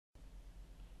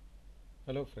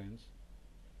Hello friends,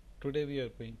 today we are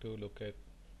going to look at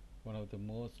one of the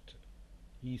most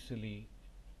easily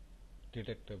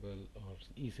detectable or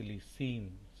easily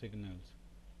seen signals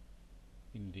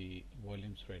in the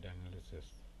volume spread analysis.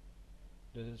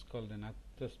 This is called an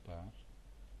upthrust bar.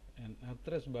 An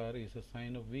upthrust bar is a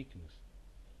sign of weakness.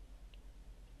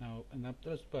 Now an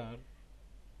upthrust bar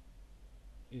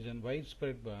is a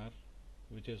widespread bar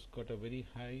which has got a very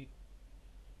high,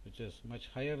 which is much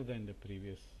higher than the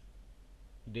previous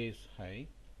day's high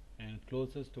and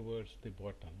closest towards the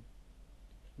bottom.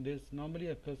 This normally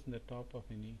occurs in the top of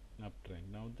any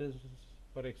uptrend. Now this is,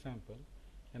 for example,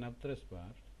 an upthrust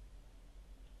bar.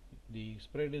 The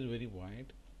spread is very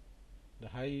wide. The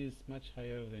high is much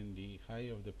higher than the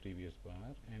high of the previous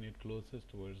bar and it closes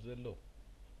towards the low.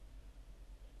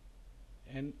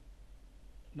 And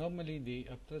normally the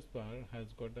upthrust bar has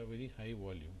got a very high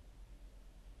volume.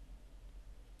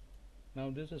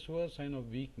 Now this is a sure sign of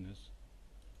weakness.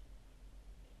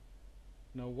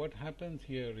 Now what happens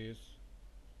here is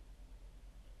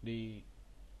the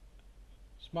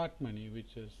smart money,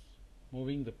 which is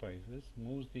moving the prices,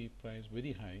 moves the price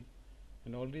very high,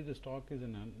 and already the stock is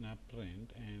in an uptrend,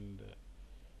 and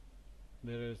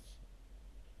there is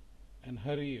an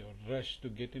hurry or rush to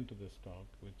get into the stock,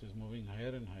 which is moving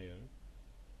higher and higher.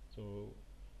 So,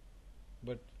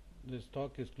 but the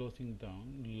stock is closing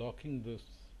down, locking those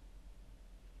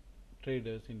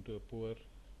traders into a poor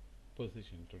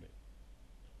position today.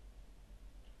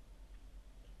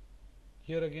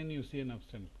 Here again you see an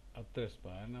upthrust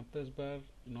bar. An upthrust bar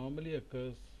normally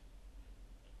occurs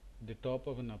the top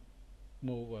of an up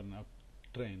move or an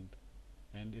uptrend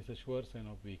and is a sure sign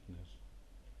of weakness.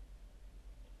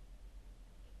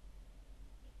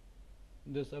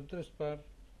 This upthrust bar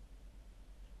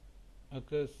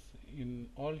occurs in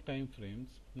all time frames.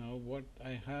 Now what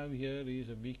I have here is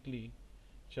a weekly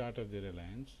chart of the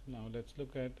Reliance. Now let's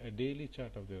look at a daily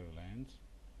chart of the Reliance.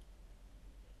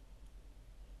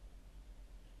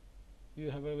 You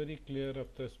have a very clear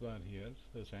upthrust bar here,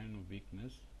 the sign of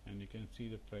weakness, and you can see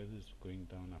the prices going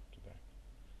down after that.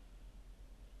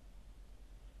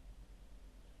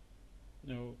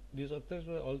 Now this upthrust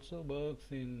bar also works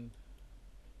in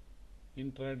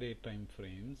intraday time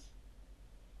frames.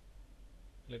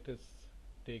 Let us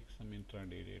take some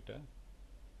intraday data.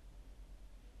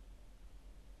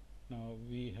 Now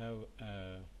we have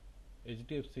a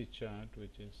HDFC chart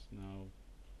which is now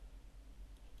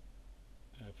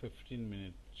a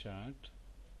 15-minute chart,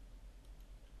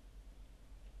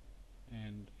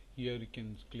 and here you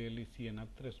can clearly see an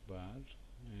upthrust bar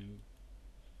and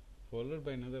followed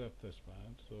by another upthrust bar.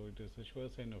 So it is a sure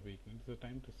sign of weakness. It's a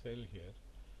time to sell here,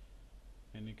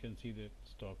 and you can see that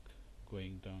stock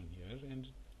going down here, and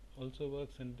it also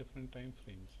works in different time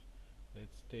frames.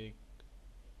 Let's take,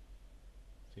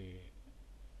 say,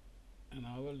 an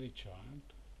hourly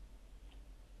chart.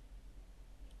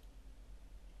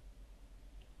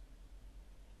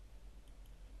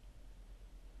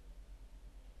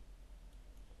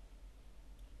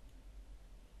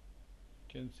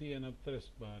 You can see an upthrust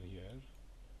bar here.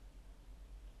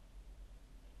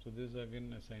 So this is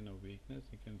again a sign of weakness.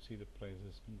 You can see the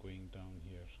prices going down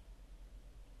here.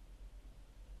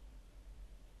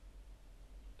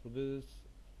 So this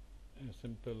is a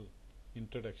simple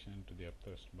introduction to the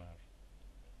upthrust bar.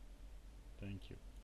 Thank you.